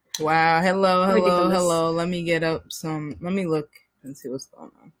Wow. Hello. Ridiculous. Let me get up some. Let me look and see what's going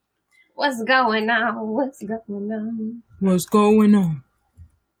on. What's going on? What's going on? What's going on?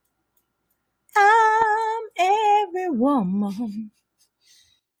 I'm every woman.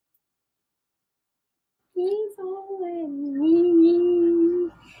 He's always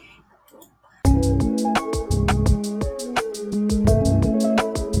me.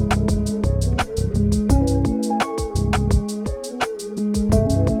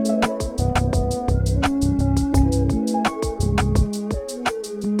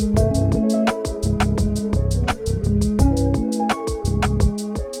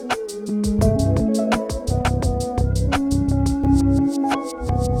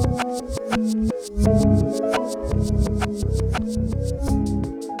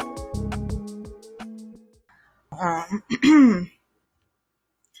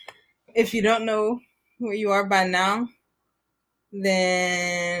 If you don't know who you are by now,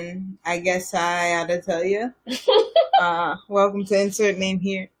 then I guess I ought to tell you. Welcome to Insert Name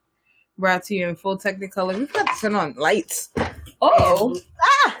Here. Brought to you in full Technicolor. We've got to turn on lights. Oh.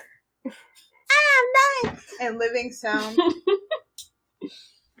 I'm dying. And living sound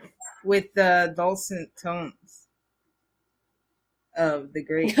with the dulcet tones of the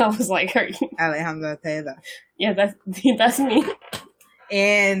great I was like, her. Alejandro Tejeda. Yeah, that's me.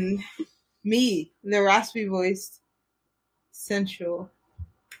 And me, the raspy voiced, sensual,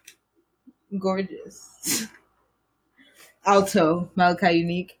 gorgeous, alto, Malachi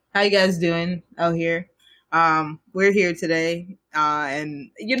Unique. How you guys doing out here? We're here today,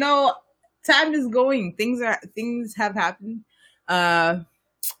 and you know, time is going. Things have happened. What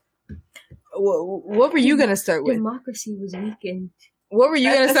were you gonna start with? Democracy was weakened. What were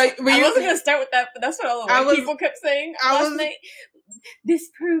you gonna start? I wasn't gonna start with that, but that's what all the white people kept saying last night. This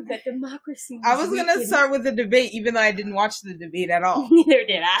proved that democracy was I was going to start with the debate, even though I didn't watch the debate at all. Neither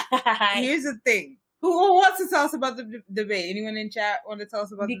did I. Here's the thing. Who wants to tell us about the debate? Anyone in chat want to tell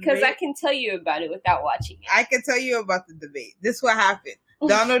us about the debate? Because I can tell you about it without watching it. I can tell you about the debate. This is what happened.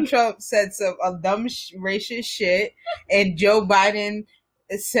 Donald Trump said some dumb racist shit, and Joe Biden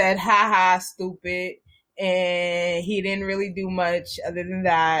said, haha, stupid. And he didn't really do much other than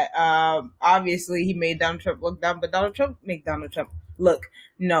that. Obviously, he made Donald Trump look dumb, but Donald Trump made Donald Trump look,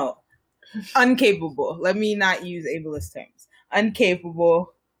 no, incapable. Let me not use ableist terms.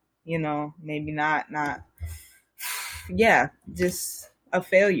 Incapable, you know, maybe not. Yeah, just a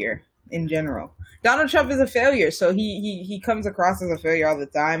failure in general. Donald Trump is a failure, so he comes across as a failure all the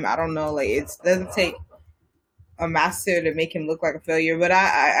time. I don't know, like, it doesn't take a master to make him look like a failure, but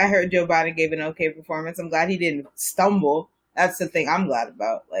I heard Joe Biden gave an okay performance. I'm glad he didn't stumble. That's the thing I'm glad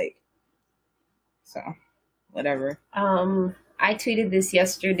about. Like, so, whatever. I tweeted this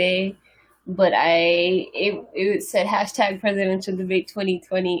yesterday, but it said hashtag presidential debate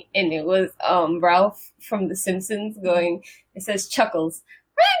 2020, and it was Ralph from The Simpsons going, it says Chuckles,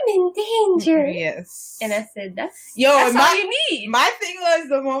 I'm in danger. Yes. And I said, that's all you need. My thing was,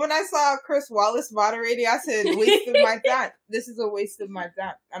 the moment I saw Chris Wallace moderating, I said, waste of my time. This is a waste of my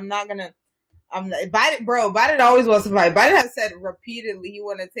time. Biden always wants to fight. Biden has said repeatedly he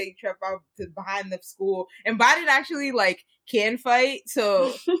want to take Trump out to behind the school. And Biden actually, like, can fight.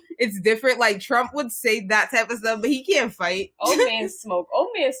 So it's different. Like, Trump would say that type of stuff, but he can't fight. Old man smoke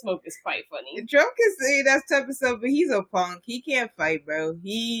is quite funny. Trump can say that type of stuff, but he's a punk. He can't fight, bro.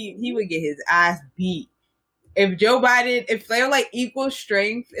 He would get his ass beat. If Joe Biden, if they're like equal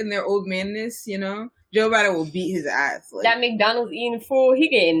strength in their old manness, you know, Joe Biden will beat his ass. Like, that McDonald's eating fool, he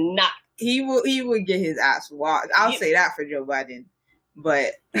getting knocked. He will get his ass whopped. I'll say that for Joe Biden.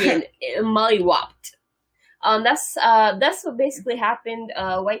 But molly whopped. That's what basically happened.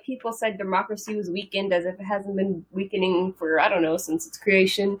 White people said democracy was weakened, as if it hasn't been weakening for, I don't know, since its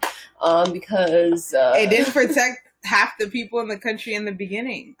creation. Because it didn't protect half the people in the country in the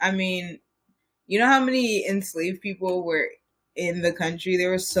beginning. I mean, you know how many enslaved people were in the country? There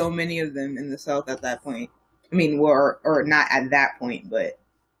were so many of them in the South at that point. I mean, or not at that point, but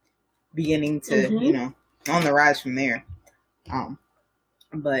beginning to, you know, on the rise from there.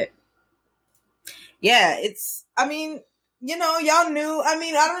 But yeah, it's, I mean, you know, y'all knew, I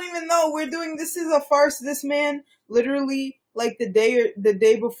mean, I don't even know, this is a farce. This man literally, like, the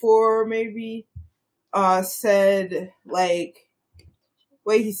day before, maybe, said, like,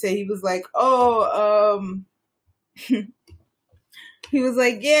 what did he say? He was like, he was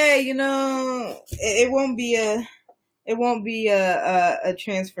like, yeah, you know, it won't be a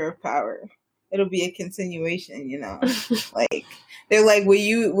transfer of power. It'll be a continuation, you know. Like, they're like, will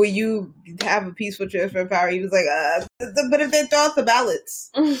you have a peaceful transfer of power? He was like, but if they throw out the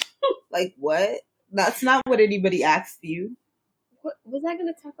ballots. Like, what? That's not what anybody asked you. what was I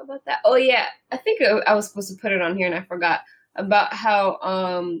going to talk about that? Oh yeah, I think I was supposed to put it on here and I forgot about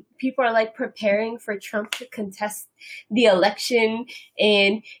how people are like preparing for Trump to contest the election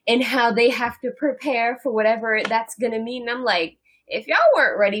and how they have to prepare for whatever that's going to mean. I'm like, if y'all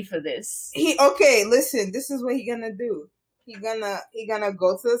weren't ready for this, listen, this is what he gonna do. He gonna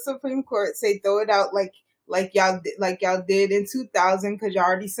go to the Supreme Court, say throw it out like y'all did in 2000, because y'all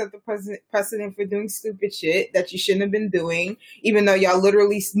already set the precedent for doing stupid shit that you shouldn't have been doing, even though y'all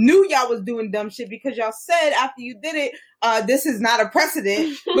literally knew y'all was doing dumb shit because y'all said after you did it, this is not a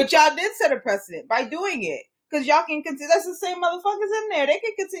precedent, but y'all did set a precedent by doing it, because y'all can continue. That's the same motherfuckers in there. They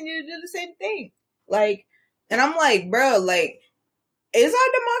can continue to do the same thing. Like, and I'm like, bro, like, is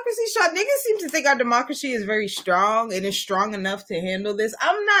our democracy strong? Niggas seem to think our democracy is very strong and is strong enough to handle this.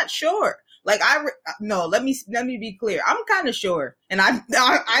 I'm not sure. Like, no, let me be clear. I'm kind of sure. And I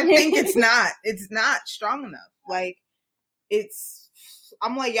think it's not strong enough. Like,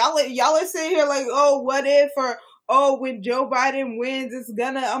 I'm like, y'all are sitting here like, oh, what if, or, oh, when Joe Biden wins, it's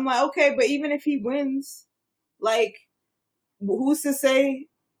gonna, I'm like, okay, but even if he wins, like, who's to say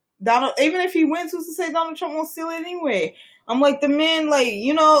even if he wins, who's to say Donald Trump won't steal it anyway? I'm like, the man, like,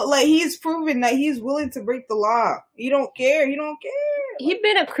 you know, like, he's proven that he's willing to break the law. He don't care. He's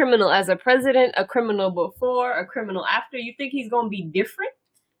been a criminal as a president, a criminal before, a criminal after. You think he's going to be different?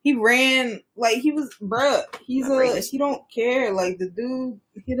 He ran, like, he was, bruh, he don't care. Like, the dude,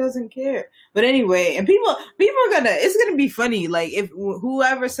 he doesn't care. But anyway, and people are it's gonna be funny. Like, if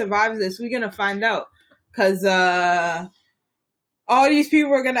whoever survives this, we're gonna find out. Cause, all these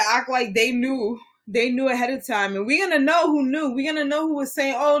people are gonna act like they knew ahead of time, and we're gonna know who knew. We're gonna know who was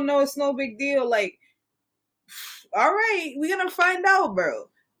saying, "Oh no, it's no big deal." Like, all right, we're gonna find out, bro.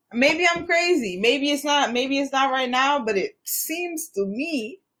 Maybe I'm crazy. Maybe it's not right now, but it seems to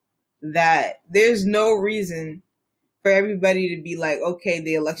me that there's no reason for everybody to be like, okay,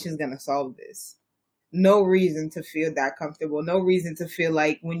 the election's gonna solve this. No reason to feel that comfortable. No reason to feel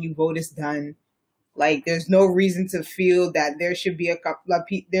like when you vote, it's done. Like, there's no reason to feel that there should be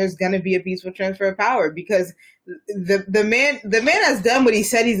there's going to be a peaceful transfer of power, because the man has done what he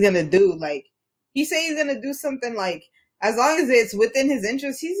said he's going to do. Like, he said he's going to do something, like, as long as it's within his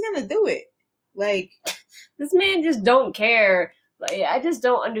interest, he's going to do it. Like, this man just don't care. Like, I just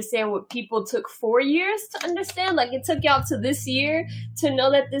don't understand what people took 4 years to understand. Like, it took y'all to this year to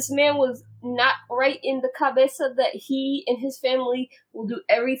know that this man was not right in the cabeza, that he and his family will do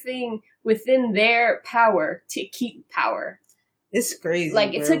everything within their power to keep power. It's crazy.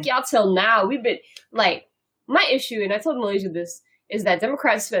 Like, it took y'all till now. We've been, like, my issue, and I told Malaysia this, is that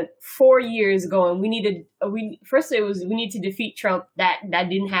Democrats spent 4 years going, we need to defeat Trump. That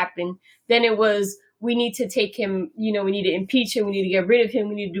didn't happen. Then it was, we need to take him, we need to impeach him, we need to get rid of him,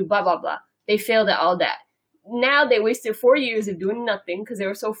 we need to do blah, blah, blah. They failed at all that. Now they wasted 4 years of doing nothing because they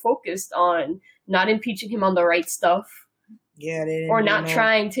were so focused on not impeaching him on the right stuff. Yeah, they didn't. Or not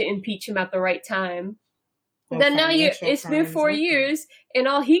trying to impeach him at the right time. Then now it's been 4 years, and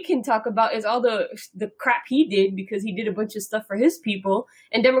all he can talk about is all the crap he did, because he did a bunch of stuff for his people.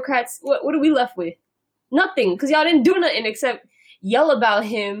 And Democrats, what are we left with? Nothing, because y'all didn't do nothing except yell about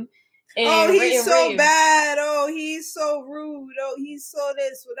him. And he's so bad. Oh, he's so rude. Oh, he's so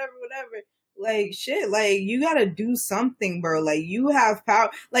this, whatever. Like, shit, like, you gotta do something, bro. Like, you have power.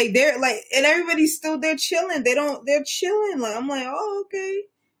 Like, they're like, and everybody's still there chilling. They're chilling. Like, I'm like, oh, okay.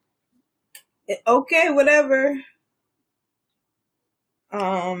 Okay, whatever.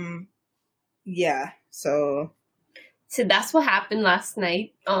 Yeah, so that's what happened last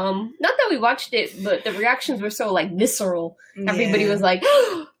night. Not that we watched it, but the reactions were so, like, visceral. Yeah. Everybody was like,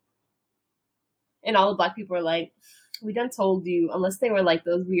 and all the black people were like, we done told you, unless they were like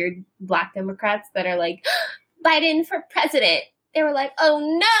those weird black Democrats that are like, Biden for president. They were like,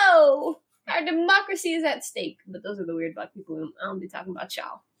 oh no, our democracy is at stake. But those are the weird black people. I don't be talking about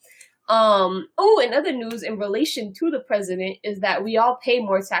y'all. And other news in relation to the president is that we all pay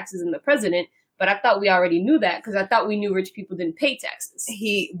more taxes than the president, but I thought we already knew that, because I thought we knew rich people didn't pay taxes.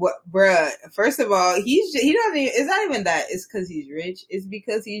 First of all, it's not even that. It's because he's rich. It's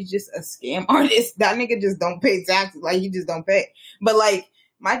because he's just a scam artist. That nigga just don't pay taxes. Like, he just don't pay. But, like,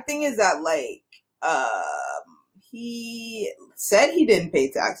 my thing is that, like, he said he didn't pay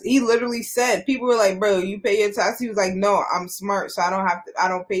taxes. He literally said, people were like, bro, you pay your taxes? He was like, no, I'm smart, so I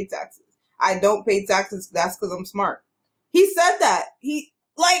don't pay taxes. I don't pay taxes. That's because I'm smart. He said that.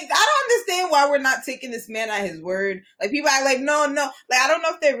 Like, I don't understand why we're not taking this man at his word. Like, people are like, no. Like, I don't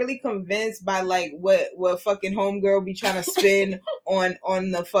know if they're really convinced by, like, what fucking homegirl be trying to spin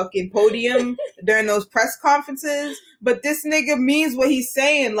on the fucking podium during those press conferences. But this nigga means what he's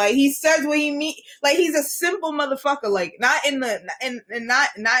saying. Like, he says what he means. Like, he's a simple motherfucker. Like, not in the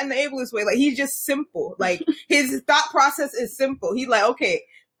ableist way. Like, he's just simple. Like, his thought process is simple. He's like, okay,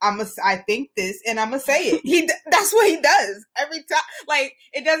 I think this and I'm gonna say it. That's what he does every time. Like,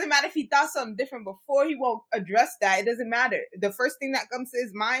 it doesn't matter if he thought something different before, he won't address that. It doesn't matter. The first thing that comes to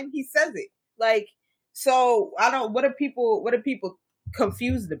his mind, he says it. Like, so what are people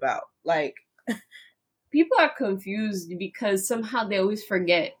confused about? Like, people are confused because somehow they always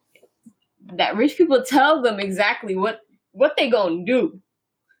forget that rich people tell them exactly what they gonna do.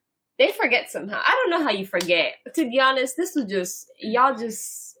 They forget somehow. I don't know how you forget. To be honest, this was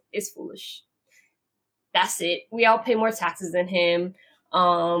it's foolish. That's it. We all pay more taxes than him.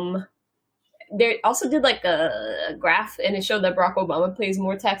 They also did like a graph and it showed that Barack Obama pays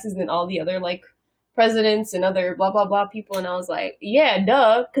more taxes than all the other like presidents and other blah blah blah people, and I was like, yeah,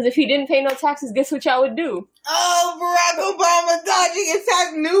 duh, because if he didn't pay no taxes, guess what y'all would do? Oh, Barack Obama dodging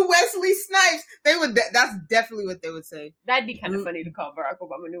attack, new Wesley Snipes. They would. That's definitely what they would say. That'd be kind of funny to call Barack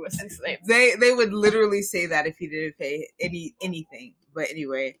Obama new Wesley Snipes. They would literally say that if he didn't pay anything. But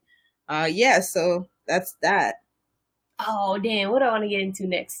anyway, yeah. So that's that. Oh damn! What do I want to get into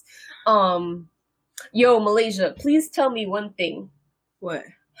next? Yo, Malaysia, please tell me one thing. What?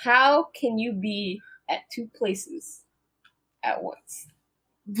 How can you be at two places at once?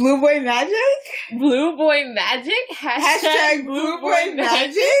 Blue Boy Magic? Blue Boy Magic? Hashtag Blue Boy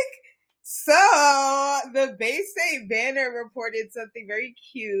Magic? So, the Bay State Banner reported something very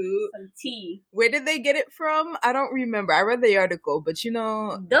cute. Some tea. Where did they get it from? I don't remember. I read the article, but you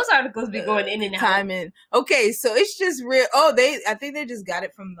know... Those articles be going in and out. Timing. Okay, so it's just real... Oh, I think they just got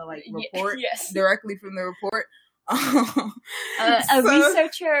it from the, like, report. Yes. Directly from the report. A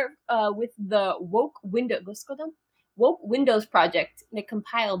researcher with the Woke Windows project, they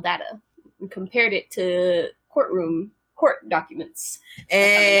compiled data and compared it to court documents.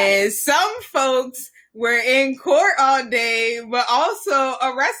 And some folks were in court all day, but also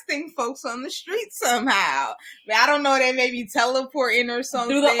arresting folks on the street somehow. I don't know, they may be teleporting or something.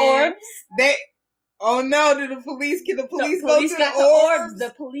 Through the orbs? Oh no, did the police go to the orbs?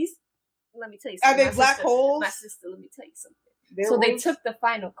 The police, let me tell you something. Are they black holes? My sister, let me tell you something. They took the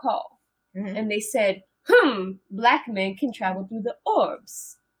final call, and they said, black men can travel through the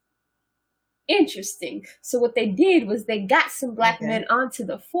orbs. Interesting. So what they did was they got some black men onto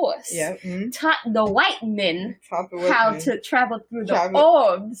the force, taught the white men how to travel through the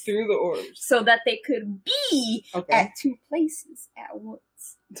orbs. So that they could be at two places at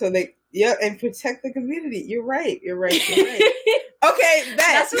once. So and protect the community. You're right. Okay,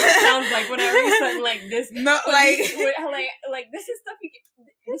 that's what it sounds like when I read something like this. No, like this is stuff.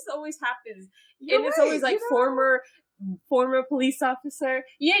 This always happens, and it's always like former police officer.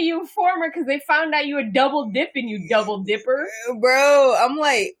 Yeah, you former because they found out you were double dipping. You double dipper, bro. I'm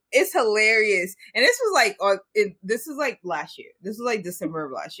like, it's hilarious. And this was like last year. This was like December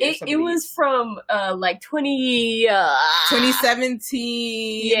of last year. It was from like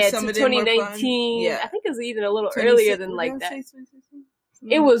 2017. Yeah, to 2019. Yeah, I think it was even a little earlier than like that.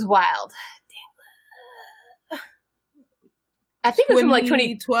 It was wild. I think it was from like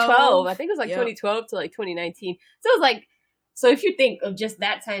 2012. I think it was like 2012 to like 2019. So it was like, so if you think of just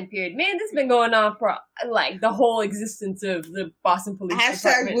that time period, man, this has been going on for like the whole existence of the Boston Police Department.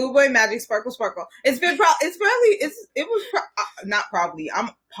 Hashtag Blue Boy Magic Sparkle Sparkle. I'm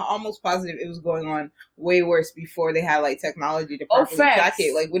almost positive it was going on way worse before they had like technology to properly track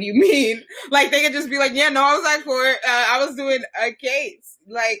it. Like, what do you mean? Like, they could just be like, yeah, no, I was at court. I was doing a case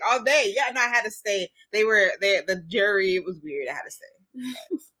like all day. Yeah, no, I had to stay. The jury, it was weird. I had to stay.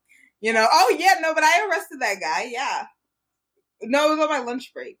 You know, but I arrested that guy. Yeah. No, it was on my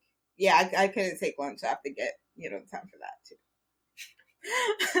lunch break. Yeah, I couldn't take lunch. I have to get, time for that too.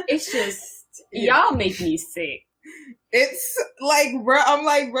 It's just, y'all make me sick. It's like, bro, I'm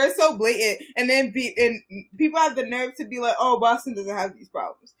like, we're so blatant. And then people have the nerve to be like, oh, Boston doesn't have these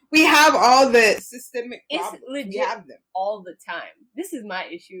problems. We have all the systemic problems. It's legit we have them all the time. This is my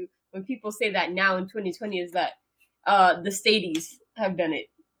issue when people say that now in 2020 is that the Stadies have done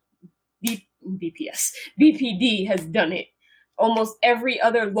it. BPD has done it. Almost every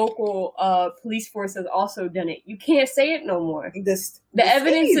other local police force has also done it. You can't say it no more. The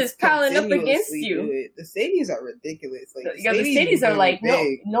evidence is piling up against you. The Stadies are ridiculous. Like, the Stadies are like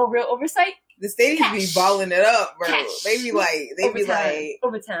no real oversight. The Stadies be balling it up, bro. They be like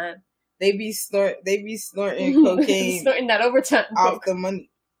overtime. They be snorting cocaine snorting that overtime off the money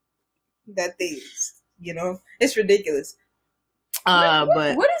that they, it's ridiculous. But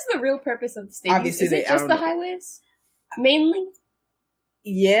what is the real purpose of the stadium? Obviously, is it just the highways mainly?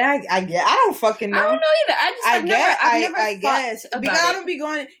 Yeah, I don't fucking know. I don't know either. I've never guess because I don't be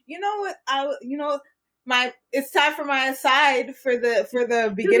going. You know what? It's time for my aside for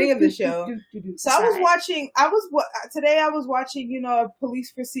the beginning of the show. So I was watching. Today I was watching. A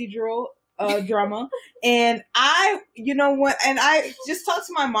police procedural drama, and I just talked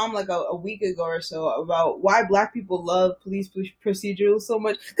to my mom like a week ago or so about why Black people love police procedurals so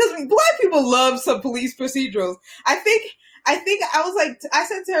much, because Black people love some police procedurals. I think I was like, I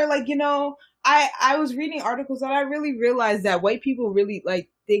said to her, like, I was reading articles and I really realized that white people really like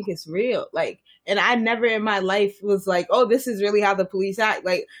think it's real. Like, and I never in my life was like, oh, this is really how the police act.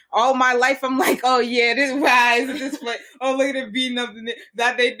 Like, all my life, I'm like, oh yeah, this rise, this way. Oh, look at it beating up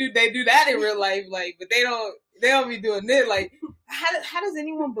that they do that in real life. Like, but they don't be doing this. Like, how does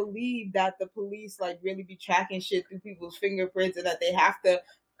anyone believe that the police like really be tracking shit through people's fingerprints and that they have to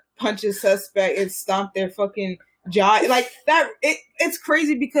punch a suspect and stomp their fucking jaw like that? It's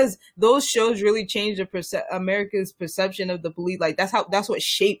crazy because those shows really changed America's perception of the police. Like, that's what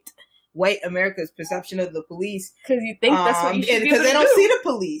shaped white America's perception of the police, because you think that's what you should be able to do. Because they don't see the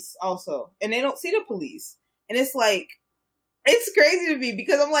police also, and they don't see the police, and it's like, it's crazy to me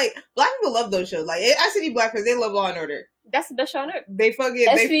because I'm like, Black people love those shows. Like, I see Black people, they love Law and Order. That's the best show on earth. They fucking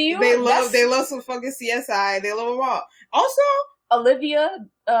they love some fucking CSI. They love them all. Also, Olivia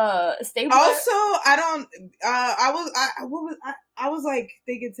Stabler. Also, I was like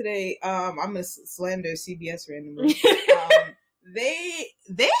thinking today. I'm gonna slander CBS randomly. They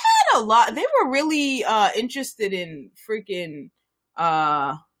had a lot. They were really interested in freaking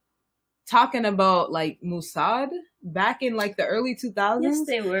talking about like Mossad back in like the early 2000s. Yes,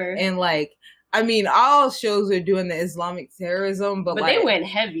 they were. And like, I mean, all shows are doing the Islamic terrorism, but like, they went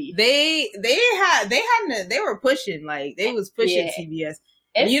heavy. They were pushing, like, they was pushing CBS.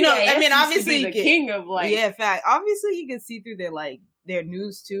 NCIS I mean, obviously the king of like, yeah, fact. Obviously, you can see through their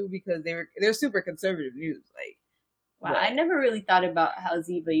news too, because they're super conservative news. Like, wow, I never really thought about how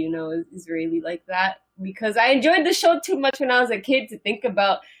Ziva, is Israeli like that, because I enjoyed the show too much when I was a kid to think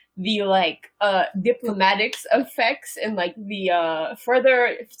about the like diplomatics effects and like the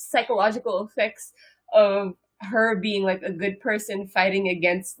further psychological effects of her being like a good person fighting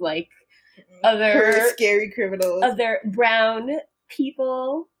against like other scary criminals, other brown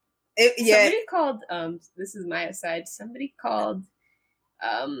people. Somebody called this is my aside. Somebody called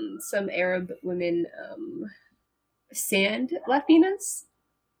some Arab women sand Latinas,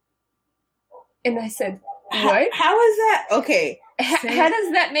 and I said, what? How is that? Okay. How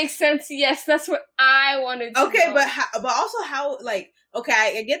does that make sense? Yes, that's what I wanted to know. but also how, like,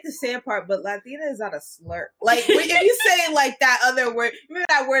 okay, I get the sand part, but Latina is not a slur. Like, if you say like that other word, remember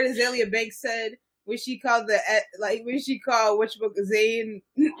that word Azalea Banks said when she called Zayn,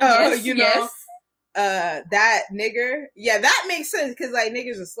 yes. That nigger. Yeah, that makes sense because like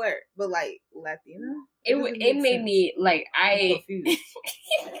nigger's a slur, but like Latina. It made me like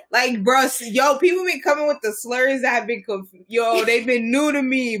like, bro, people been coming with the slurs that have been they've been new to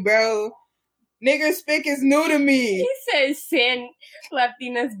me, bro. Nigger spick is new to me. He says "San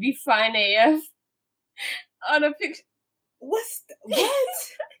Latinas be fine AF" on a picture. What?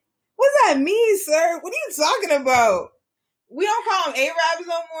 What's that mean, sir? What are you talking about? We don't call them Arabs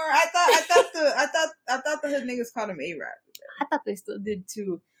no more. I thought the hood niggas called them Arabs. I thought they still did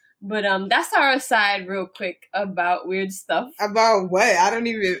too. But that's our aside real quick about weird stuff. About what? I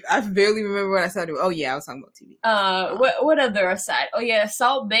barely remember what I started. Oh yeah, I was talking about TV. What other aside? Oh yeah,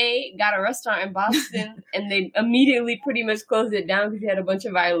 Salt Bay got a restaurant in Boston and they immediately pretty much closed it down because they had a bunch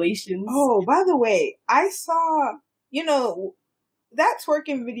of violations. Oh, by the way, I saw, that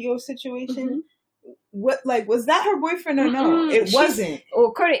twerking video situation. Mm-hmm. What, like, was that her boyfriend or no? It wasn't.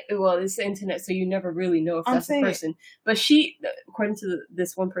 Well, it's the internet, so you never really know if that's the person. But she, according to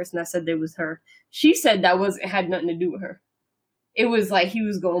this one person that said it was her, she said it had nothing to do with her. It was like he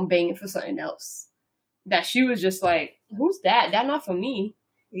was going banging for something else. That she was just like, who's that? That not for me.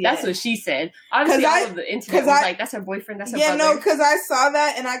 Yeah. That's what she said. Obviously, all of the internet was like, that's her boyfriend, that's her brother. Yeah, no, because I saw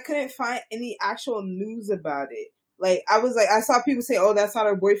that and I couldn't find any actual news about it. Like, I saw people say, oh, that's not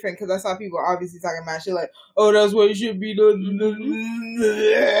her boyfriend, because I saw people obviously talking about shit like, oh, that's what it should be.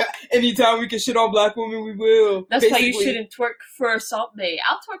 Anytime we can shit on Black women, we will. That's basically why you shouldn't twerk for Salt Bay.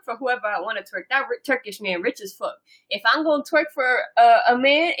 I'll twerk for whoever I want to twerk. That Turkish man, rich as fuck. If I'm going to twerk for a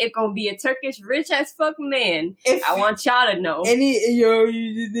man, it's going to be a Turkish rich as fuck man. I want y'all to know.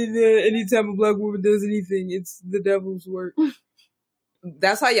 Anytime a Black woman does anything, it's the devil's work.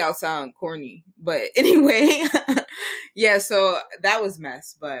 That's how y'all sound corny. But anyway, yeah, so that was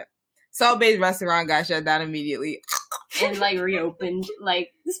mess. But Salt Bay's restaurant got shut down immediately. And like reopened.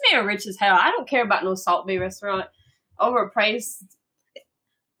 Like, this man rich as hell. I don't care about no Salt Bay restaurant. Overpriced.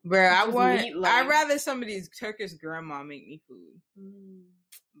 Bruh, I'd rather somebody's Turkish grandma make me food.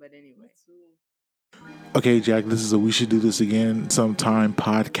 But anyway. Okay, Jack, this is a We Should Do This Again Sometime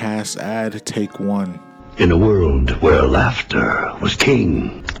podcast ad, take one. In a world where laughter was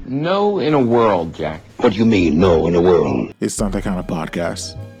king. No, in a world, Jack. What do you mean, no, in a world? It's not that kind of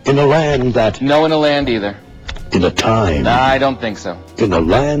podcast. In a land that... No, in a land either. In a time... I don't think so. In a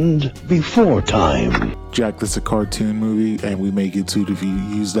land before time. Jack, this is a cartoon movie, and we may get sued if you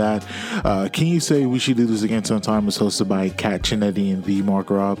use that. Can you say We Should Do This Again Sometime is hosted by Kat Chinetti and the Mark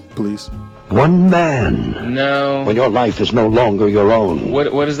Robb, please? One man. No. When your life is no longer your own.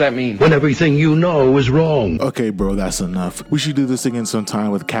 What does that mean? When everything you know is wrong. Okay, bro, that's enough. We Should Do This Again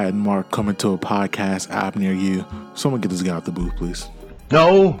Sometime with Kat and Mark coming to a podcast app near you. Someone get this guy out the booth, please.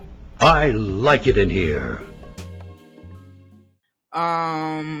 No, I like it in here.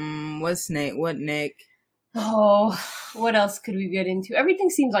 What Nick? Oh, what else could we get into? Everything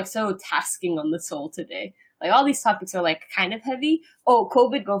seems like so tasking on the soul today. Like, all these topics are like kind of heavy. Oh,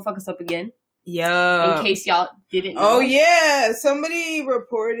 COVID gonna fuck us up again. Yeah. In case y'all didn't know. Oh yeah, somebody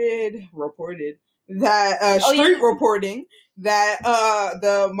reported that reporting that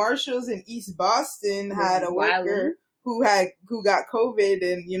the marshals in East Boston had a worker who got COVID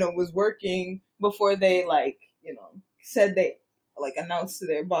and was working before they said they announced to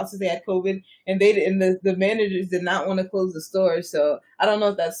their bosses they had COVID, and the managers did not want to close the store. So I don't know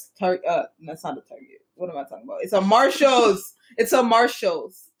if that's Target. That's not a Target. What am I talking about? It's a Marshalls. It's a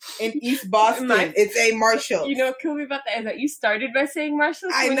Marshalls in East Boston. It's a Marshalls. You know what killed me about that is that you started by saying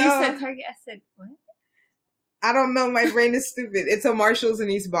Marshalls. I when know. you said Target, I said, what? I don't know. My brain is stupid. It's a Marshalls in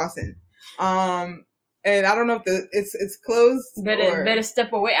East Boston. And I don't know if it's closed. Better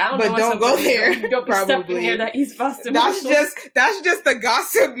step away. I don't but know. But don't go there. Don't be stepping near that East Boston. That's just the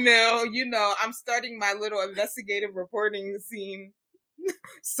gossip mill. I'm starting my little investigative reporting scene.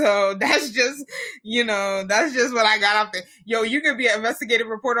 So that's just what I got off there. Yo, you can be an investigative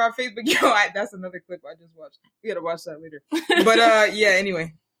reporter on Facebook. Yo, that's another clip I just watched. We gotta watch that later. But yeah.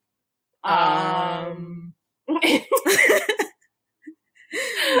 Anyway.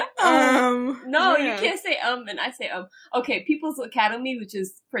 No, yeah. You can't say and I say Okay, People's Academy, which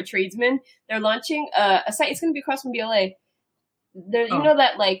is for tradesmen, they're launching a site. It's gonna be across from BLA. You know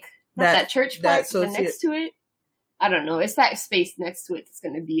that church part next to it. I don't know. It's that space next to it that's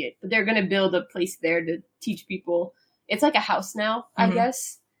gonna be it. But they're gonna build a place there to teach people. It's like a house now, I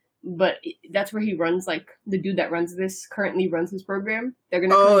guess. But that's where he runs. Like the dude that runs this currently runs his program. They're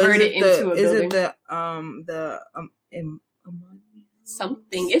gonna convert it into a building. Is it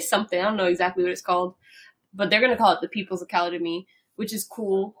something? It's something. I don't know exactly what it's called, but they're gonna call it the People's Academy, which is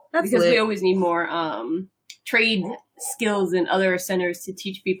cool because we always need more trade skills and other centers to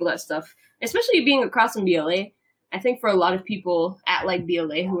teach people that stuff. Especially being across from BLA, I think for a lot of people at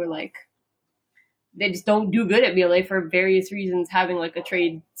BLA who are they just don't do good at BLA for various reasons. Having a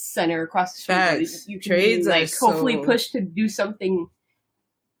trade center across the street, you can trades be, hopefully pushed to do something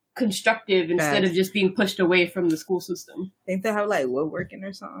constructive instead of just being pushed away from the school system. I think they have woodworking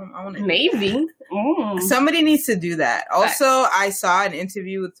or something. I want to maybe somebody needs to do that. Also, I saw an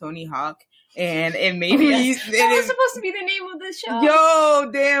interview with Tony Hawk, and it made me. That was supposed to be the name of the show. Yo,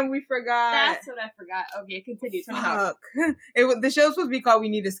 damn, we forgot. That's what I forgot. Okay, continue. Tony Hawk. The show's supposed to be called "We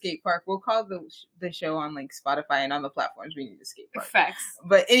Need a Skate Park." We'll call the show on Spotify and on the platforms "We Need a Skate Park." Facts.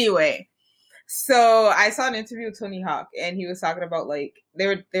 But anyway. So I saw an interview with Tony Hawk, and he was talking about they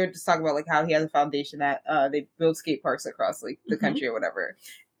were just talking about how he has a foundation that they build skate parks across the country or whatever.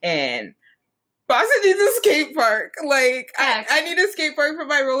 And Boston needs a skate park. I need a skate park for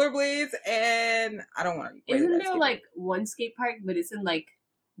my rollerblades, and I don't want to. Isn't there one skate park, but it's in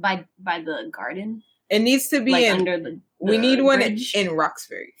by the garden? It needs to be under the we need one bridge. in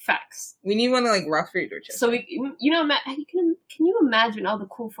Roxbury. Facts. We need one in Roxbury, Dorchester. So can you imagine all the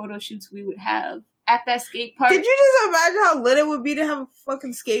cool photo shoots we would have at that skate park? Could you just imagine how lit it would be to have a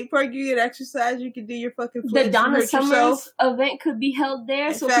fucking skate park? You get exercise, you could do your fucking flips. The Donna Summers event could be held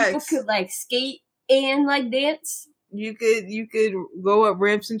there, so people could skate and skate. You could go up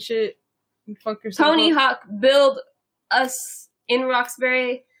ramps and shit and fuck yourself. Tony Hawk, build us in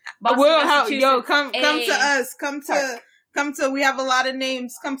Roxbury. Boston, come to us. Come to. We have a lot of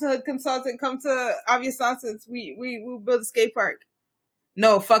names. Come to Hood Consultant. Come to Obvious Nonsense. We will build a skate park.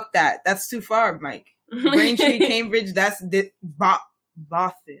 No, fuck that. That's too far, Mike. Braintree, Cambridge. That's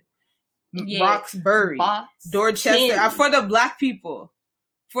Boston. Yeah. Roxbury, Bots, Dorchester, Kim. for the black people,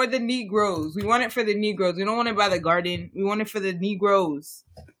 for the Negroes. We want it for the Negroes. We don't want it by the garden. We want it for the Negroes.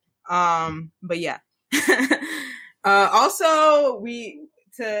 But yeah. Also, we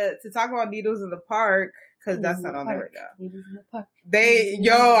to talk about needles in the park, because that's not on there right now. Needles in the park. They,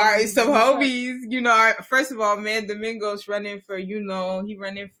 some homies, first of all, man, Domingo's running for, he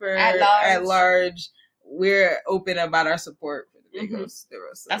running for at large. We're open about our support for Domingos.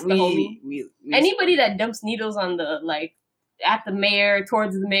 That's the homie. We Anybody that dumps needles on at the mayor,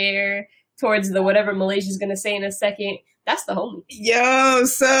 towards the whatever Malaysia's gonna say in a second, that's the homie. Yo,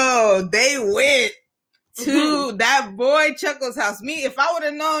 so they went to that boy Chuckle's house. Me, if I would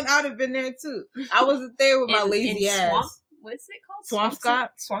have known, I'd have been there too. I wasn't there with my lazy ass. What's it called? Swampscott.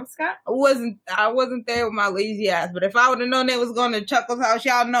 I wasn't there with my lazy ass. But if I would have known they was going to Chuckle's house,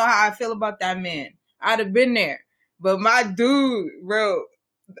 y'all know how I feel about that man. I'd have been there. But my dude, bro,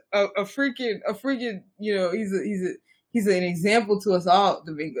 a freaking, he's an example to us all,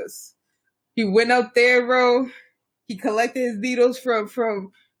 Domingos. He went up there, bro. He collected his needles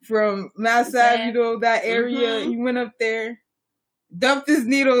from Mass Ave, that area. Mm-hmm. He went up there, dumped his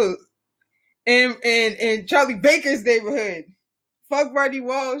needles in Charlie Baker's neighborhood. Fuck Marty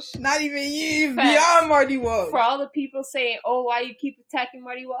Walsh. Not even you. Beyond Marty Walsh. For all the people saying, "Oh, why you keep attacking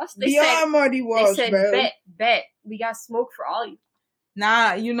Marty Walsh?" Marty Walsh, they said, bro. Bet, we got smoke for all you.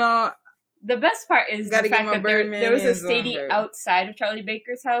 Nah, the best part is the fact that there was a stadium outside of Charlie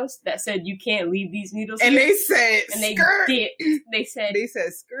Baker's house that said you can't leave these needles and here. They said, and skirt. They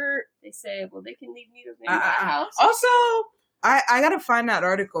said skirt. They said, well, they can leave needles in my house. Also, I gotta find that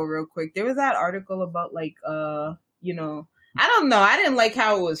article real quick. There was that article about I don't know. I didn't like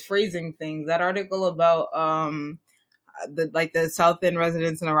how it was phrasing things. That article about the South End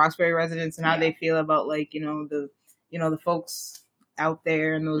residents and the Roxbury residents and how they feel about the folks out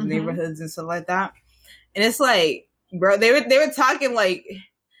there in those neighborhoods and stuff like that. And it's like, bro, they were talking like,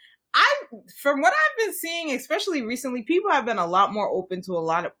 from what I've been seeing, especially recently, people have been a lot more open to a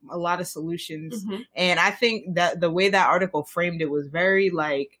lot of solutions. Mm-hmm. And I think that the way that article framed it was very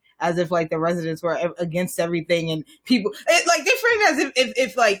as if the residents were against everything, and people they framed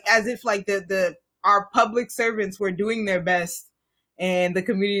it as if our public servants were doing their best, and the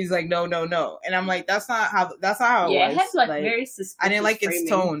community's like no, and I'm like that's not how it was. It has very suspicious. I didn't like framing. its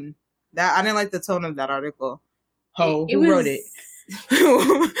tone. I didn't like the tone of that article. Who wrote it?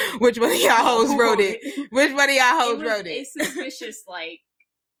 Which one of y'all hoes wrote it? Which one of y'all hoes wrote it? It's suspicious.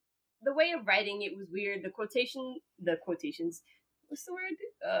 The way of writing it was weird. The quotations. What's the word?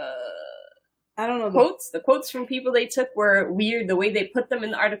 I don't know. The quotes from people they took were weird. The way they put them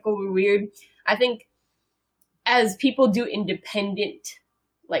in the article were weird. I think as people do independent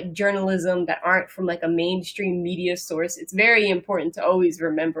journalism that aren't from a mainstream media source, it's very important to always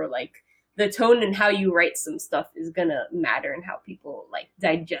remember the tone and how you write some stuff is gonna matter and how people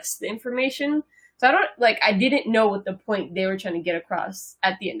digest the information. So I didn't know what the point they were trying to get across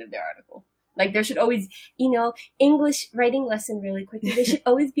at the end of their article. There should always, English writing lesson really quickly. There should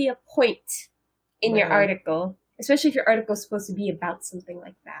always be a point in your article, especially if your article is supposed to be about something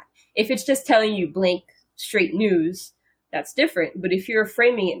like that. If it's just telling you blank, straight news, that's different. But if you're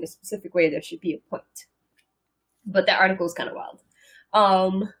framing it in a specific way, there should be a point. But that article is kind of wild.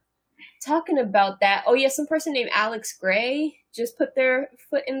 Talking about that, some person named Alex Gray just put their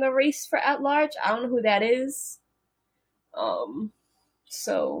foot in the race for at large. I don't know who that is.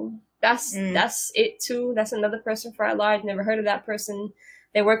 So that's it too. That's another person for at large. Never heard of that person.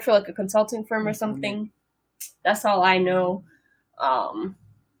 They work for a consulting firm or something. That's all I know.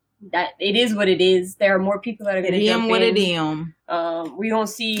 That it is what it is. There are more people that are going to jump in. We don't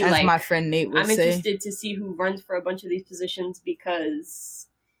see as my friend Nate would say. I'm interested to see who runs for a bunch of these positions because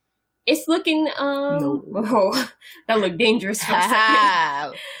it's looking that looked dangerous for a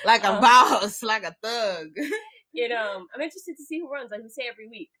second. Like a boss, like a thug. I'm interested to see who runs, like we say every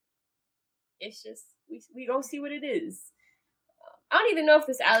week. It's just we don't see what it is. I don't even know if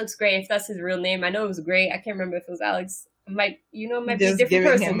this Alex Gray, if that's his real name. I know it was Gray. I can't remember if it was Alex. It might be a different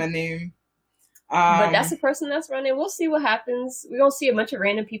person. Him a name. But that's the person that's running. We'll see what happens. We're going to see a bunch of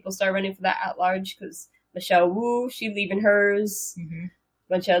random people start running for that at large because Michelle Wu, she leaving hers. Mm-hmm. A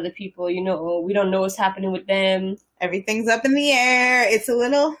bunch of other people, we don't know what's happening with them. Everything's up in the air. It's a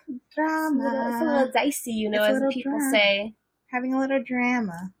little drama. It's a little dicey, as people say. Having a little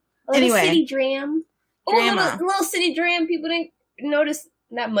drama. A little city dram. A little city dram. People didn't notice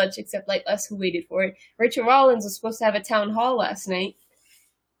that much except us who waited for it. Rachel Rollins was supposed to have a town hall last night.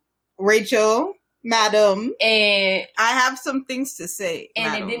 Rachel, madam, and I have some things to say.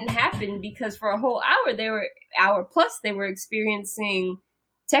 And madam. It didn't happen because for a whole hour, hour plus, they were experiencing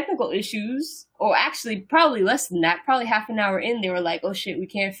technical issues, or actually probably less than that, probably half an hour in, they were like, oh shit, we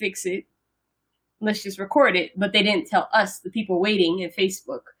can't fix it. Let's just record it. But they didn't tell us, the people waiting at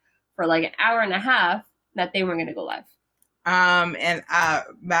Facebook, for like an hour and a half that they weren't going to go live.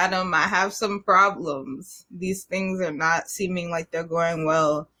 Madam, I have some problems. These things are not seeming like they're going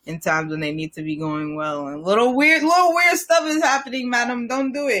well in times when they need to be going well. And little weird stuff is happening, madam.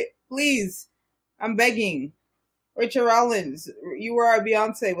 Don't do it. Please. I'm begging. Rachel Rollins, you were our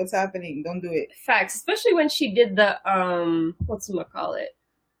Beyonce. What's happening? Don't do it. Facts. Especially when she did the, whatchamacallit?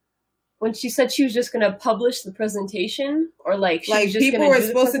 When she said she was just going to publish the presentation, or like she was just people were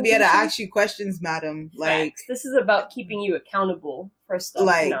supposed to be able to ask you questions, madam. Like, facts. This is about keeping you accountable for stuff.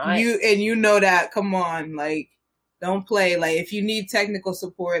 Like, not. you know that. Come on, like, don't play. Like, if you need technical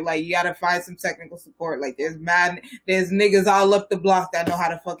support, like, you gotta find some technical support. Like, there's niggas all up the block that know how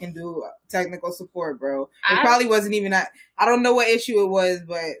to fucking do technical support, bro. It probably wasn't even that. I don't know what issue it was,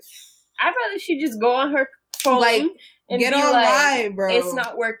 but I'd rather she just go on her phone, like, and get be online, bro. It's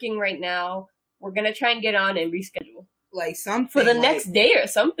not working right now. We're gonna try and get on and reschedule. Like, something for the next day or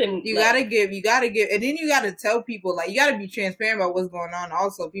something. You gotta give, and then you gotta tell people, like, you gotta be transparent about what's going on.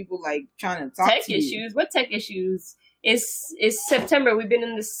 Also, people like trying to talk tech to issues. you. What tech issues? It's September. We've been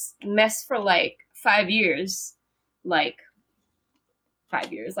in this mess for like 5 years. Like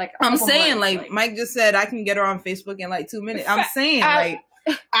 5 years. Like, I'm saying, months, like Mike just said, I can get her on Facebook in like 2 minutes. I'm saying, I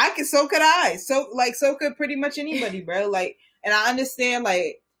can. So could I. So could pretty much anybody, bro. Like, and I understand,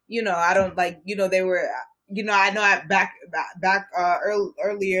 like, you know, I don't like, you know, they were. You know, I know back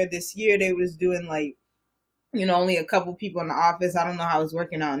earlier this year, they was doing like, you know, only a couple people in the office. I don't know how it's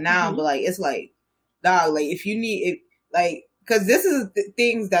working out now, but like, it's like, dog, like if you need it, like, cause this is the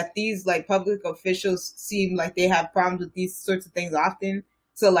things that these like public officials seem like they have problems with these sorts of things often.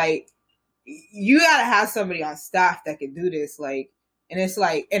 So like, you gotta have somebody on staff that can do this. Like, and it's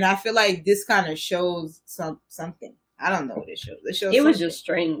like, and I feel like this kind of shows something. I don't know what it shows. It was just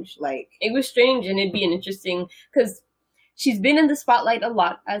strange. Like, it was strange, and it'd be an interesting, because she's been in the spotlight a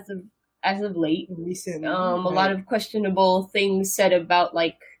lot as of late. Recently, a lot of questionable things said about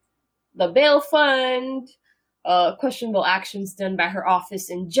like the bail fund, questionable actions done by her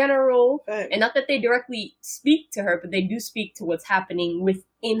office in general, and not that they directly speak to her, but they do speak to what's happening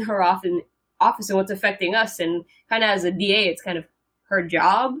within her office and what's affecting us. And kind of as a DA, it's kind of her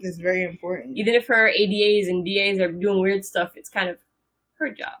job. Is very important. Even if her ADAs and DAs are doing weird stuff, it's kind of her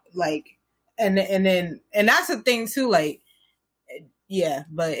job. Like, and that's the thing too. Like, yeah.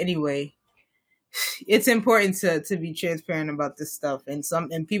 But anyway, it's important to be transparent about this stuff,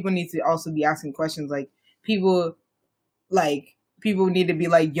 and people need to also be asking questions. Like, people need to be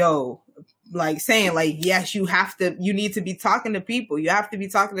like, yo, like saying like, yes, you need to be talking to people. You have to be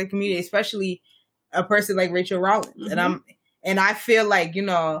talking to the community, especially a person like Rachel Rollins. And I feel like, you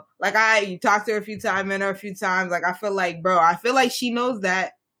know, like you talked to her a few times, like I feel like she knows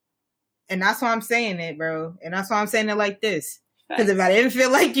that. And that's why I'm saying it, bro. And that's why I'm saying it like this. Because if I didn't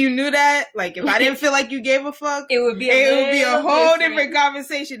feel like you knew that, like if I didn't feel like you gave a fuck, it would be a whole different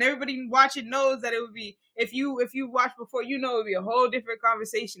conversation. Everybody watching knows that it would be, if you watched before, you know it would be a whole different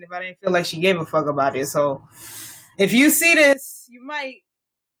conversation if I didn't feel like she gave a fuck about it. So if you see this, you might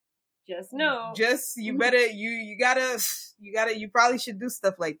just know. You better, you probably should do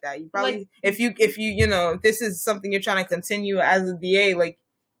stuff like that. You probably, like, if you know, if this is something you're trying to continue as a DA, like,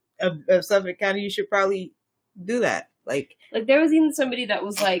 of Suffolk County, you should probably do that. Like there was even somebody that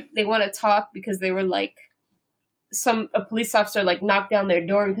was like, they want to talk because they were like, a police officer like knocked down their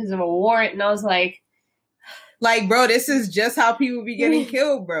door because of a warrant, and I was like, bro, this is just how people be getting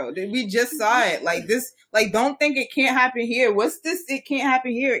killed, bro. We just saw it. Like this, like, don't think it can't happen here. What's this? It can't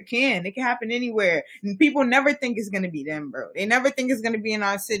happen here. It can happen anywhere. And people never think it's going to be them, bro. They never think it's going to be in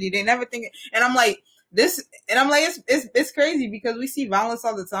our city. They never think it. And I'm like, it's crazy because we see violence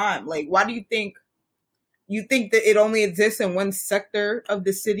all the time. Like, why do you think that it only exists in one sector of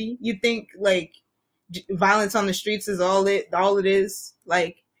the city? You think like violence on the streets is all it is?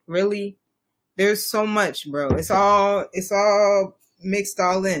 Like, really? There's so much, bro. It's all mixed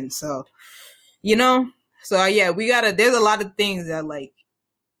all in. So, you know, yeah, there's a lot of things that like.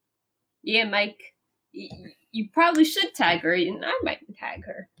 Yeah, Mike, you probably should tag her, and I might tag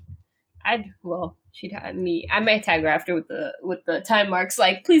her. She'd tag me. I might tag her after with the time marks.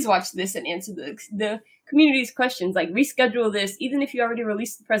 Like, please watch this and answer the community's questions. Like, reschedule this, even if you already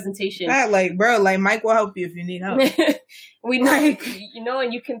released the presentation. Like, bro, like Mike will help you if you need help. We know, you know,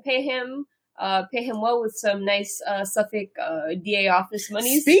 and you can pay him well with some nice Suffolk DA office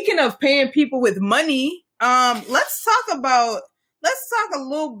money. Speaking of paying people with money, let's talk a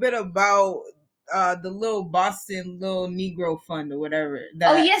little bit about the little Boston little Negro Fund or whatever.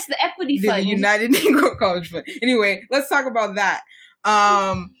 Oh yes, the Equity The Fund. United Negro College Fund. Anyway, let's talk about that.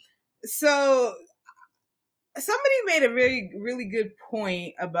 So somebody made a really, really good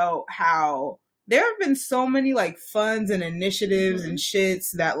point about how there have been so many like funds and initiatives and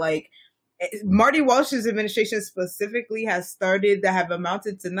shits that like Marty Walsh's administration specifically has started that have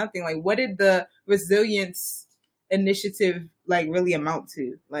amounted to nothing. Like, what did the resilience initiative like really amount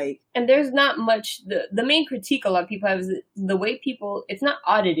to? Like, and there's not much. The main critique a lot of people have is the way people. It's not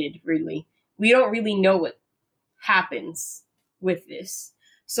audited really. We don't really know what happens with this.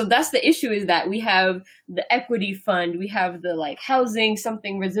 So that's the issue, is that we have the equity fund, we have the like housing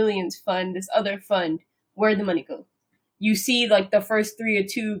something resilience fund, this other fund. Where'd the money go? You see like the first 3 or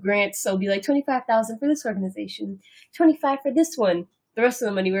 2 grants, so it'll be like 25,000 for this organization, 25 for this one. The rest of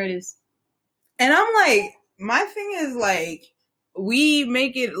the money, where it is? And I'm like, my thing is like, we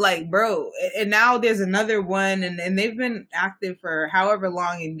make it like, bro, and now there's another one, and they've been active for however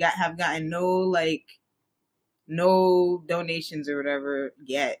long and have gotten no donations or whatever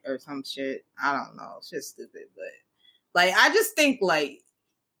yet or some shit. I don't know. It's just stupid. But like, I just think like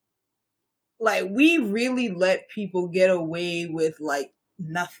we really let people get away with like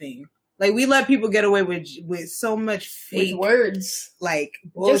nothing. Like, we let people get away with so much fake with words, like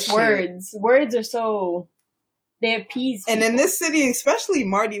bullshit. Just words. Words are so, they appease people. And in this city, especially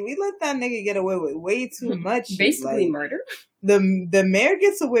Marty, we let that nigga get away with way too much. Basically like, murder. The mayor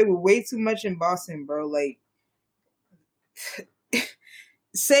gets away with way too much in Boston, bro. Like,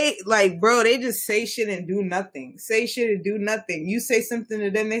 say like, bro, they just say shit and do nothing. Say shit and do nothing. You say something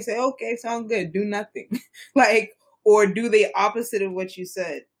to them, they say, okay, sound good, do nothing. Like, or do the opposite of what you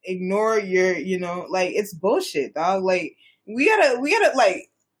said. Ignore your, like, it's bullshit, dog. Like, we gotta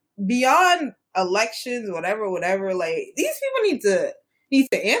like, beyond elections, whatever, like, these people need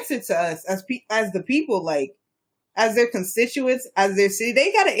to answer to us as the people, like, as their constituents, as their city.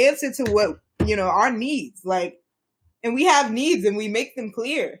 They gotta answer to what, our needs, like. And we have needs and we make them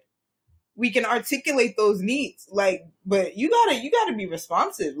clear. We can articulate those needs. Like, but you gotta be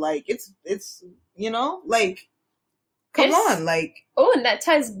responsive. Like, it's like, come on, like. Oh, and that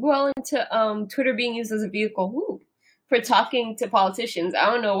ties well into Twitter being used as a vehicle for talking to politicians. I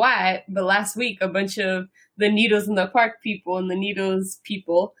don't know why, but last week a bunch of the Needles in the Park people and the Needles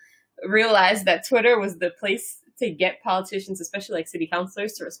people realized that Twitter was the place to get politicians, especially like city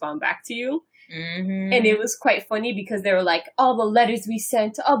councilors, to respond back to you. Mm-hmm. And it was quite funny because they were like, all the letters we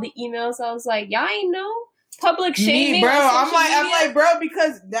sent, all the emails. I was like, y'all ain't know public shaming, bro. I'm like, bro,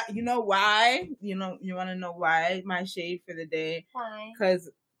 because that, you know why? You want to know why? My shade for the day. Why?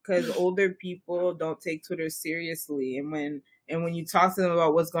 Because older people don't take Twitter seriously, and when you talk to them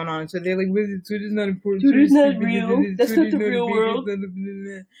about what's going on, so they're like, Twitter's not important. Twitter's not real. That's not the real world.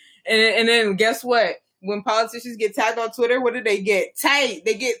 And then guess what? When politicians get tagged on Twitter, what do they get? Tight.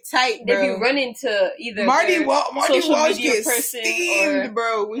 They get tight, bro. They be running to either Marty Walsh gets gets steamed,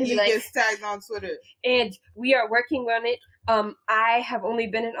 bro, when he gets tagged on Twitter. And we are working on it. I have only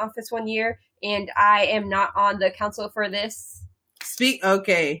been in office 1 year, and I am not on the council for this.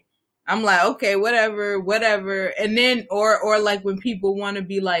 Okay. I'm like, okay, whatever. And then, or like when people want to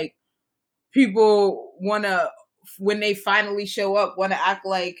be like, when they finally show up, want to act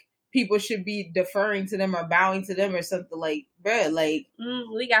like people should be deferring to them or bowing to them or something. Like, bruh, like,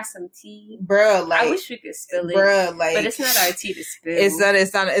 we got some tea, bruh. Like, I wish we could spill it, bruh. Like, but it's not our tea to spill.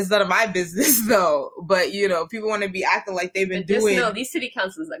 It's none of my business though. But people want to be acting like they've been doing. No, these city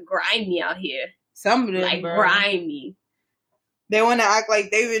councils are grimy out here. Some of them, like, bro. grimy. They want to act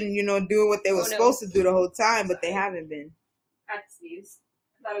like they've been, doing what they were supposed to do the whole time, but they haven't been. I had to sneeze.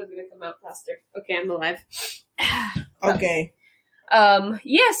 I thought it was gonna come out faster. Okay, I'm alive. Okay.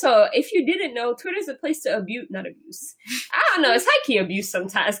 Yeah, so if you didn't know, Twitter's a place to not abuse. I don't know, it's high-key abuse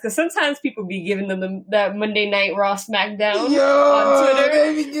sometimes, because sometimes people be giving them that Monday Night Raw SmackDown on Twitter.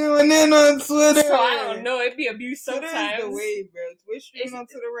 They be going in on Twitter. So I don't know, it'd be abuse sometimes. Twitter's the way, bro. We're streaming on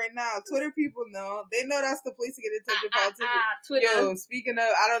Twitter right now. Twitter people know. They know that's the place to get in touch with politicians. Twitter. Yo, speaking of,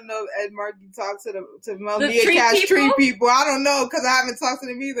 I don't know if Ed Markey talked to Mel Diaz tree people. I don't know, because I haven't talked to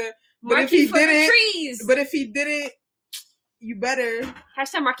them either. But Markey for the trees. But if he didn't, you better.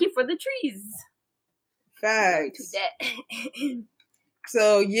 Hashtag Markey for the trees. Facts.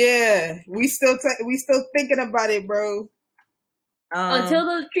 So yeah, we still thinking about it, bro. Until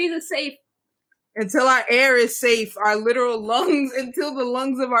the trees are safe. Until our air is safe, our literal lungs, until the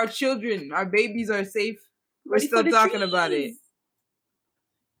lungs of our children, our babies are safe. We're still talking about it.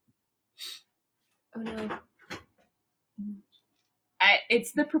 Oh no. I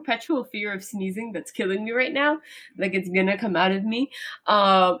it's the perpetual fear of sneezing that's killing me right now. Like, it's gonna come out of me.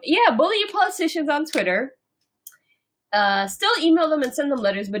 Yeah, bully your politicians on Twitter. Still email them and send them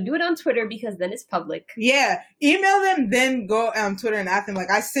letters, but do it on Twitter because then it's public. Yeah, email them, then go on Twitter and ask them, like,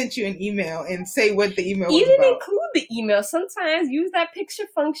 I sent you an email, and say what the email was Even about. include the email. Sometimes use that picture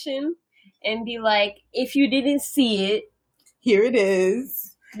function and be like, if you didn't see it, here it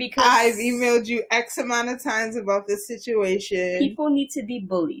is. Because I've emailed you X amount of times about this situation. People need to be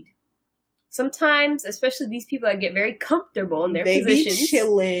bullied. Sometimes, especially these people that get very comfortable in their They positions, be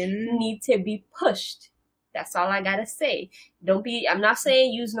chilling. need to be pushed. That's all I gotta say. I'm not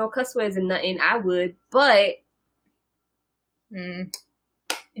saying use no cuss words and nothing. I would, but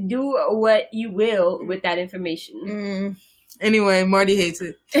do what you will with that information. Anyway, Marty hates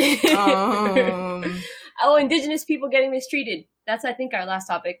it. Oh, indigenous people getting mistreated. That's, I think, our last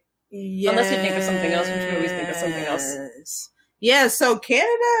topic. Yes. Unless we think of something else, which we always think of something else. Yeah, so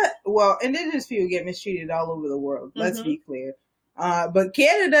Canada, well, indigenous people get mistreated all over the world. Let's be clear. But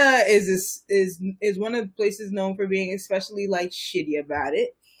Canada is one of the places known for being especially like shitty about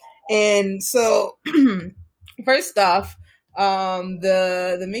it. And so, first off,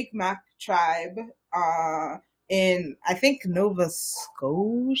 the Mi'kmaq tribe, in I think Nova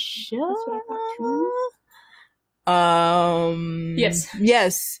Scotia. That's what I thought too.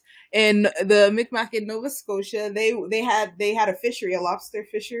 Yes. And the Mi'kmaq in Nova Scotia, they had a fishery, a lobster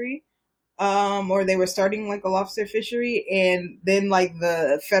fishery. Or they were starting like a lobster fishery, and then like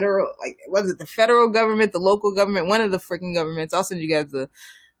the federal, like, was it the federal government, the local government, one of the freaking governments, I'll send you guys the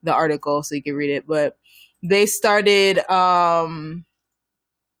article so you can read it, but they started,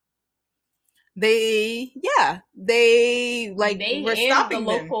 they were stopping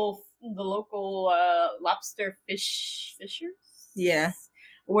the local lobster fishers. Yeah.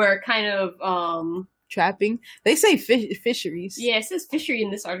 Were kind of, trapping. They say fisheries. Yeah, it says fishery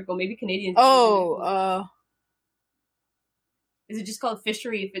in this article. Maybe Canadians. Is it just called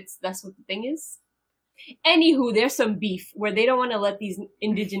fishery if that's what the thing is? Anywho, there's some beef where they don't want to let these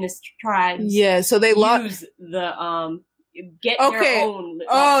indigenous tribes. Yeah, so they use the get their own.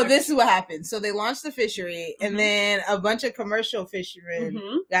 This is what happened. So they launched the fishery, and then a bunch of commercial fishermen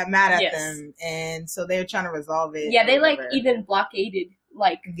got mad at them, and so they're trying to resolve it. Yeah, they like even blockaded.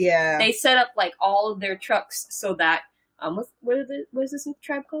 Like, they set up like all of their trucks so that what is this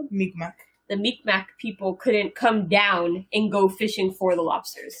tribe called? Mi'kmaq. The Mi'kmaq people couldn't come down and go fishing for the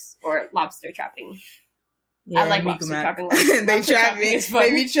lobsters or lobster trapping. Yeah, I like Mi'kmaq. lobster trapping. They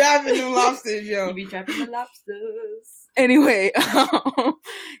be trapping the lobsters, yo. They be trapping the lobsters. Anyway,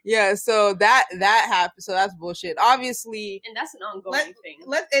 yeah, so that happened. So that's bullshit. Obviously, and that's an ongoing thing.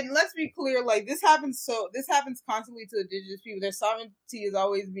 Let's be clear. Like, this happens constantly to indigenous people. Their sovereignty is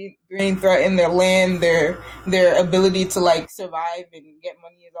always being threatened. Their land, their ability to like survive and get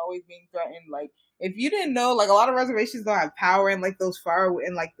money is always being threatened. Like, if you didn't know, like, a lot of reservations don't have power in like those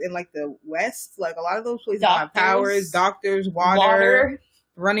in the West. Like, a lot of those places don't have powers, doctors, water.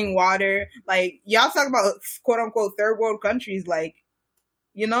 Running water. Like, y'all talk about quote unquote third world countries, like,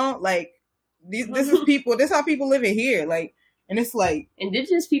 you know, like this is people, this is how people living here. Like, and it's like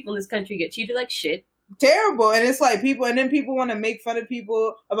indigenous people in this country get treated like shit. Terrible. And it's like people want to make fun of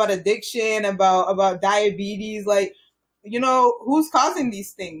people about addiction, about diabetes. Like, you know, who's causing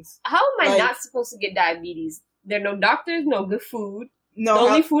these things? How am I not supposed to get diabetes? There are no doctors, no good food. No, the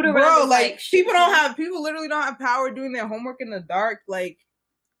only food around is like people literally don't have power doing their homework in the dark. Like,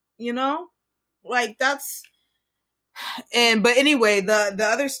 you know, like that's, but anyway, the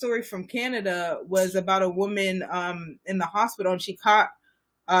other story from Canada was about a woman, in the hospital, and she caught,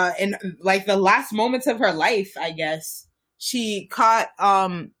 in like the last moments of her life, I guess, she caught,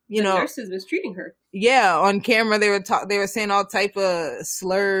 the nurses mistreating her. Yeah, on camera they were saying all type of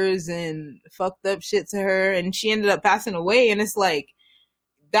slurs and fucked up shit to her, and she ended up passing away. And it's like,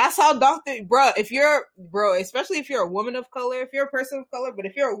 that's how especially if you're a woman of color, if you're a person of color, but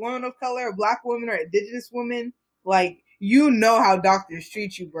if you're a woman of color, a black woman or indigenous woman, like, you know how doctors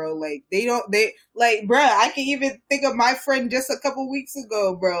treat you, bro. Like, I can even think of my friend just a couple weeks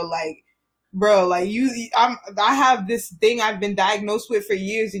ago, bro. Like, I have this thing I've been diagnosed with for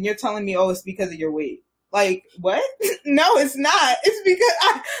years, and you're telling me, oh, it's because of your weight. Like, what? No, it's not. It's because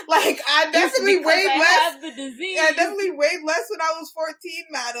I definitely weighed less. Have the disease. I definitely weighed less when I was 14,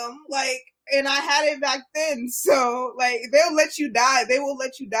 madam. Like, and I had it back then. So, like, they'll let you die. They will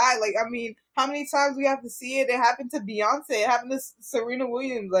let you die. Like, I mean, how many times we have to see it? It happened to Beyonce. It happened to Serena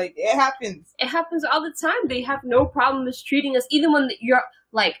Williams. Like, it happens. It happens all the time. They have no problem mistreating us, even when you're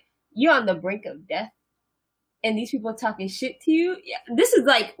on the brink of death, and these people are talking shit to you. Yeah, this is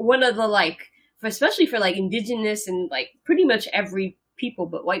like one of the especially for like indigenous and like pretty much every people,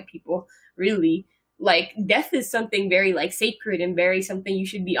 but white people, really. Like, death is something very, like, sacred and very something you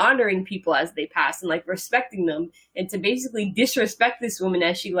should be honoring people as they pass and, like, respecting them. And to basically disrespect this woman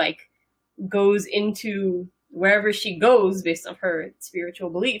as she, like, goes into wherever she goes based on her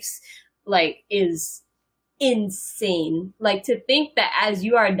spiritual beliefs, like, is insane. Like, to think that as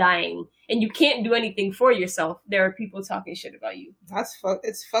you are dying and you can't do anything for yourself, there are people talking shit about you.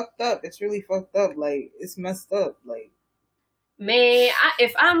 It's fucked up. It's really fucked up. Like, it's messed up. Like, man,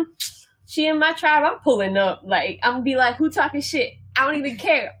 if I'm she in my tribe, I'm pulling up. Like, I'm gonna be like, who talking shit? I don't even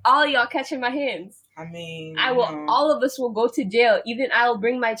care. All y'all catching my hands. I mean, I will. All of us will go to jail. Even I'll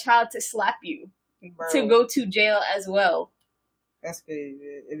bring my child to slap you, bro, to go to jail as well. That's crazy.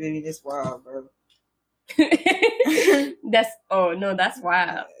 It's wild, bro. That's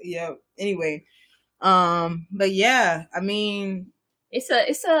wild. Yeah. Anyway, but yeah, I mean, it's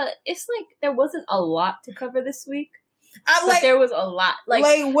like there wasn't a lot to cover this week. but there was a lot. Like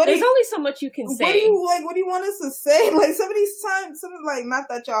there's only so much you can say. What do you want us to say? Like some of these times, like, not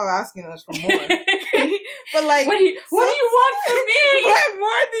that y'all are asking us for more, but like, what do you want from me? What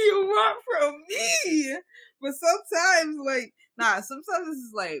more do you want from me? But sometimes, sometimes this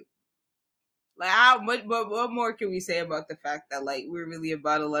is like how much? But what more can we say about the fact that, like, we're really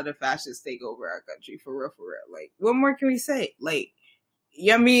about to let a fascist take over our country for real? Like, what more can we say? Like.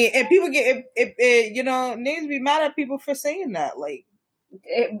 Yeah, I mean, and people get niggas be mad at people for saying that. Like,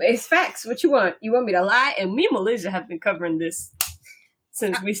 it's facts. What you want? You want me to lie? And me and Malaysia have been covering this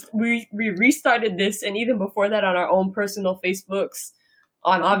since we restarted this, and even before that on our own personal Facebooks,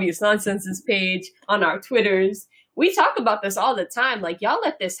 on Obvious Nonsense's page, on our Twitters. We talk about this all the time. Like, y'all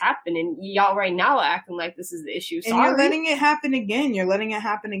let this happen, and y'all right now are acting like this is the issue. Sorry. And you're letting it happen again.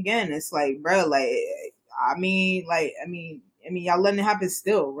 It's like, bro, like, I mean, y'all letting it happen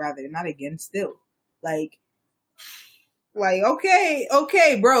still, rather, not again, still. Like,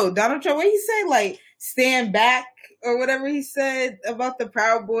 okay, bro. Donald Trump, what he say? Like, stand back, or whatever he said about the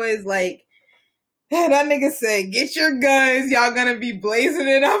Proud Boys. Like, that nigga said, get your guns. Y'all gonna be blazing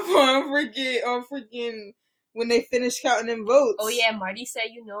it up on freaking when they finish counting them votes. Oh, yeah, Marty said,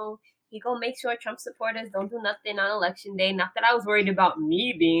 he gonna make sure Trump supporters don't do nothing on election day. Not that I was worried about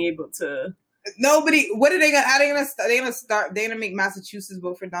me being able to... Nobody. What are they gonna? How they gonna start? They're gonna make Massachusetts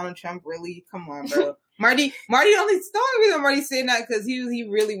vote for Donald Trump? Really? Come on, bro. Marty. The only reason Marty's saying that because he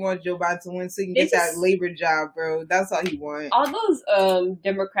really wants Joe Biden to win so he can get that labor job, bro. That's all he wants. All those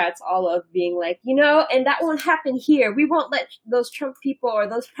Democrats, all of being like, and that won't happen here. We won't let those Trump people or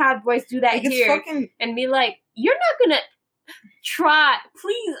those Proud Boys do that here. And be like, you're not gonna try.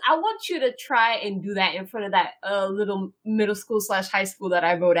 Please, I want you to try and do that in front of that little middle school / high school that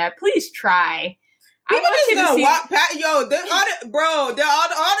I vote at. Please try. People just gonna walk past, all the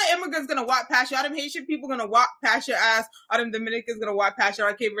immigrants gonna walk past you. All them Haitian people gonna walk past your ass. All them Dominicans gonna walk past you.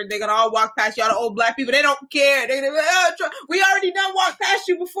 They're gonna all walk past you. All the old black people, they don't care. We already done walked past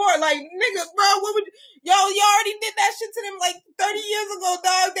you before. Like, nigga, bro, y'all already did that shit to them like 30 years ago,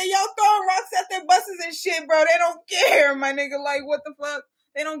 dog. Y'all throwing rocks at their buses and shit, bro. They don't care, my nigga. Like, what the fuck?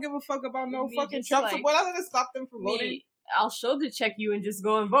 They don't give a fuck about no fucking Trump support. I'm gonna stop them from voting. I'll shoulder check you and just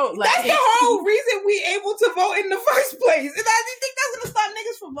go and vote. Like, that's the whole reason we able to vote in the first place. And I think that's gonna stop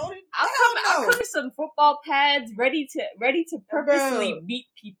niggas from voting. I'll come with some football pads, ready to purposely beat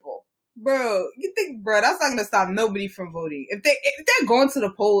people. Bro, you think, bro, that's not gonna stop nobody from voting. If they're going to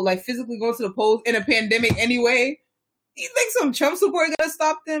the poll, like physically going to the polls in a pandemic anyway, you think some Trump support gonna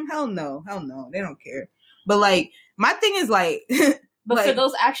stop them? Hell no. They don't care. But like, my thing is like. But like, for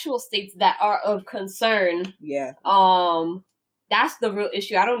those actual states that are of concern, yeah, that's the real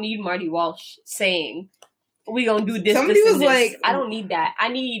issue. I don't need Marty Walsh saying we gonna do this. Somebody this, was like, I don't need that. I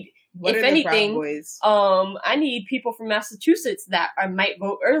need, if anything, I need people from Massachusetts that might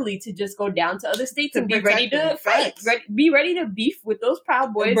vote early to just go down to other states and be ready to fight. Be ready to beef with those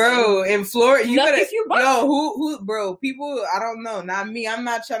Proud Boys. Bro, in Florida, who, bro, people, I don't know. Not me. I'm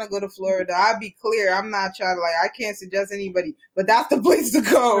not trying to go to Florida. I'll be clear. I'm not trying to, I can't suggest anybody, but that's the place to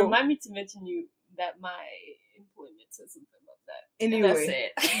go. Remind me to mention you that my employment says something about that.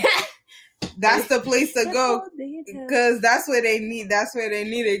 Anyway. That's it. That's the place to go because that's where they need. That's where they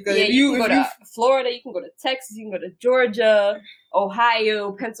need it. Yeah, you can go to Florida. You can go to Texas. You can go to Georgia,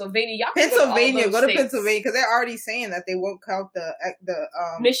 Ohio, Pennsylvania. Go to Pennsylvania because they're already saying that they won't count the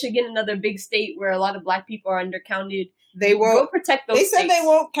Michigan, another big state where a lot of black people are undercounted. They won't protect those. They said states. They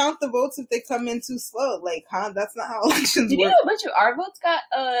won't count the votes if they come in too slow. Like, that's not how elections work. Did you know a bunch of our votes got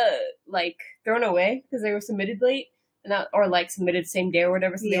thrown away because they were submitted late, or submitted same day or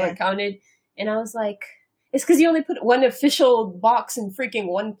whatever, so they weren't counted. And I was like, it's because you only put one official box in freaking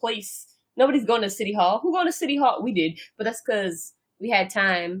one place. Nobody's going to City Hall. Who going to City Hall? We did. But that's because we had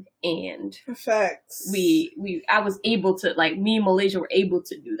time, and Facts. I was able to, like, me and Malaysia were able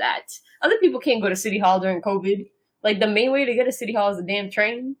to do that. Other people can't go to City Hall during COVID. Like, the main way to get to City Hall is a damn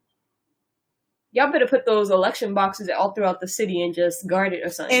train. Y'all better put those election boxes all throughout the city and just guard it or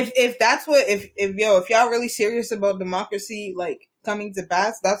something. If that's what if y'all really serious about democracy like coming to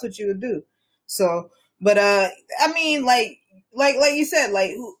pass, that's what you would do. So, but I mean, like you said,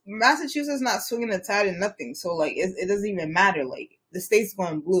 like Massachusetts not swinging the tide in nothing. So like it doesn't even matter. Like the state's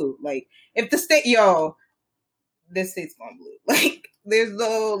going blue. Like if the state, this state's going blue. Like there's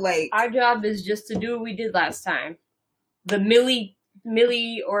no like. Our job is just to do what we did last time. The milli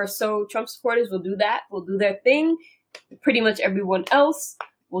or so Trump supporters will do that. Will do their thing. Pretty much everyone else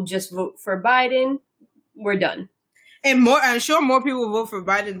will just vote for Biden. We're done. And I'm sure more people vote for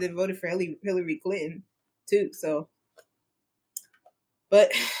Biden than voted for Hillary Clinton too. So,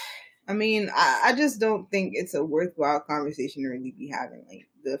 but I mean, I just don't think it's a worthwhile conversation to really be having. Like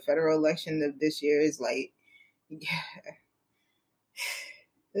the federal election of this year is like,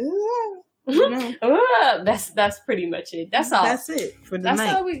 That's pretty much it. That's all. That's it for the night.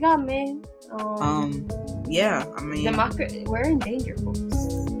 That's all we got, man. Yeah, I mean, democracy. We're in danger, folks.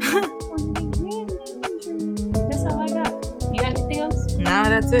 We're in danger. That's all I got. You got anything else? Nah,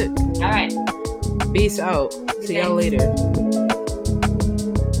 that's it. All right. Peace out. See y'all later.